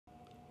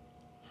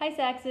Hi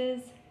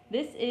Saxes,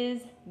 this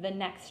is the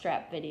neck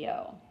strap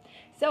video.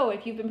 So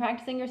if you've been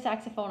practicing your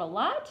saxophone a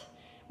lot,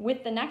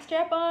 with the neck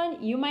strap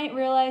on, you might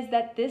realize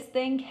that this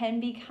thing can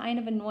be kind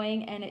of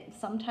annoying and it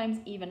sometimes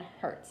even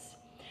hurts.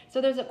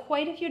 So there's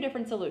quite a few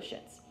different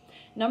solutions.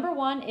 Number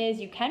one is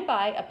you can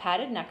buy a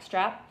padded neck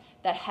strap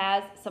that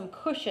has some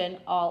cushion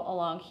all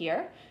along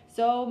here.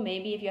 So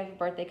maybe if you have a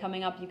birthday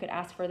coming up, you could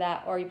ask for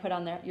that, or you put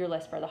on your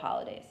list for the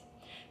holidays.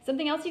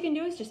 Something else you can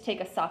do is just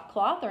take a soft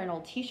cloth or an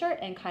old t-shirt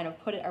and kind of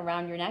put it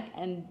around your neck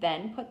and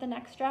then put the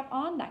neck strap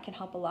on. That can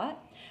help a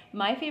lot.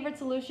 My favorite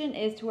solution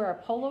is to wear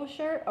a polo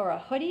shirt or a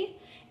hoodie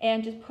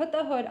and just put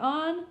the hood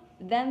on,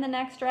 then the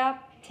neck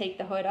strap, take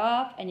the hood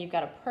off, and you've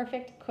got a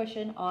perfect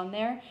cushion on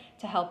there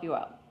to help you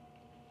out.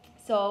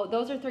 So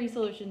those are three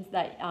solutions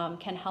that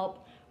can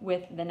help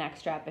with the neck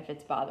strap if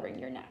it's bothering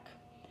your neck.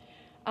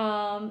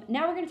 Now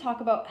we're going to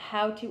talk about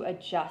how to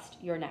adjust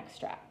your neck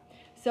strap.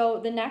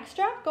 So the neck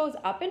strap goes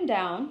up and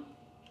down.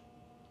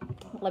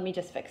 Let me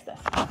just fix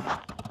this.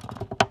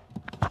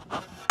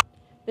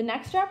 The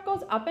neck strap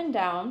goes up and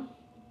down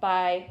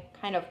by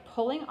kind of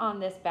pulling on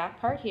this back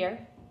part here,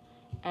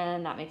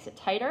 and that makes it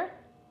tighter.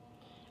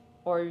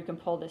 Or you can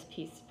pull this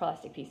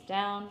plastic piece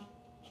down.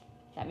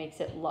 That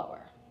makes it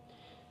lower.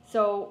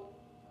 So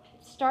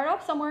start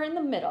off somewhere in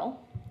the middle,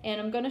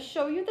 and I'm going to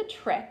show you the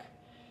trick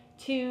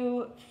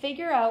to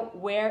figure out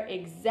where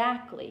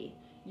exactly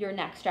your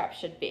neck strap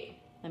should be.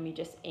 Let me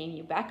just aim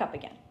you back up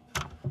again.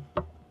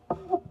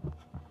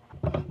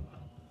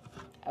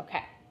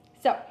 Okay,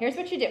 so here's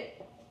what you do.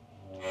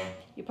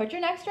 You put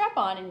your neck strap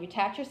on and you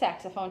attach your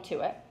saxophone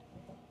to it.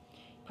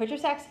 Put your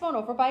saxophone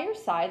over by your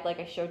side like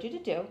I showed you to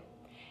do,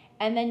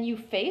 and then you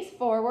face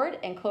forward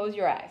and close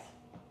your eyes.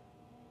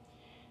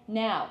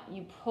 Now,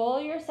 you pull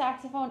your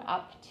saxophone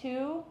up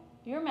to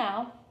your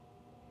mouth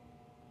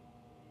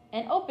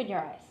and open your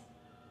eyes.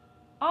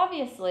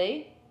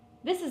 Obviously,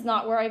 this is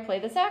not where I play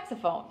the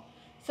saxophone.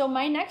 So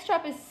my neck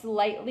strap is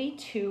slightly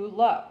too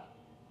low.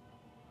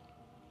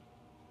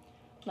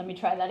 Let me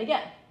try that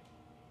again.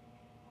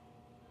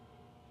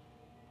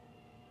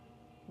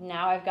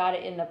 Now I've got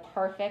it in the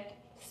perfect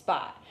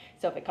spot.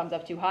 So if it comes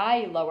up too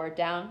high, you lower it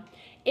down.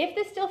 If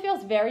this still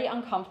feels very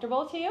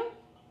uncomfortable to you,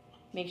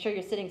 make sure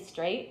you're sitting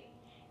straight.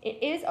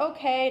 It is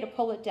okay to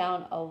pull it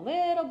down a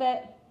little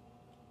bit.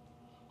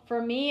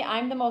 For me,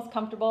 I'm the most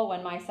comfortable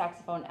when my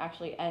saxophone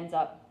actually ends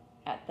up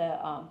at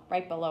the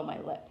right below my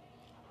lip.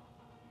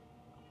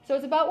 So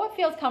it's about what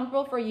feels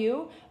comfortable for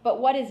you, but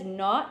what is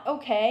not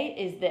okay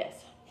is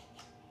this.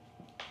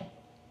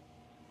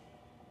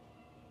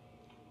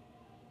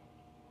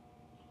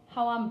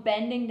 How I'm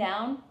bending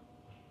down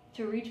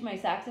to reach my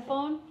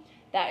saxophone,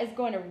 that is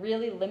going to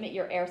really limit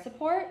your air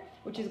support,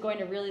 which is going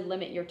to really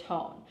limit your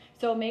tone.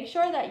 So make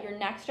sure that your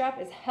neck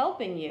strap is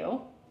helping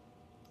you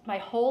by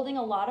holding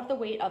a lot of the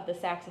weight of the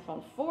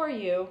saxophone for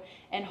you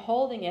and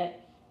holding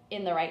it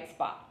in the right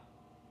spot,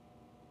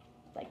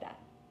 like that.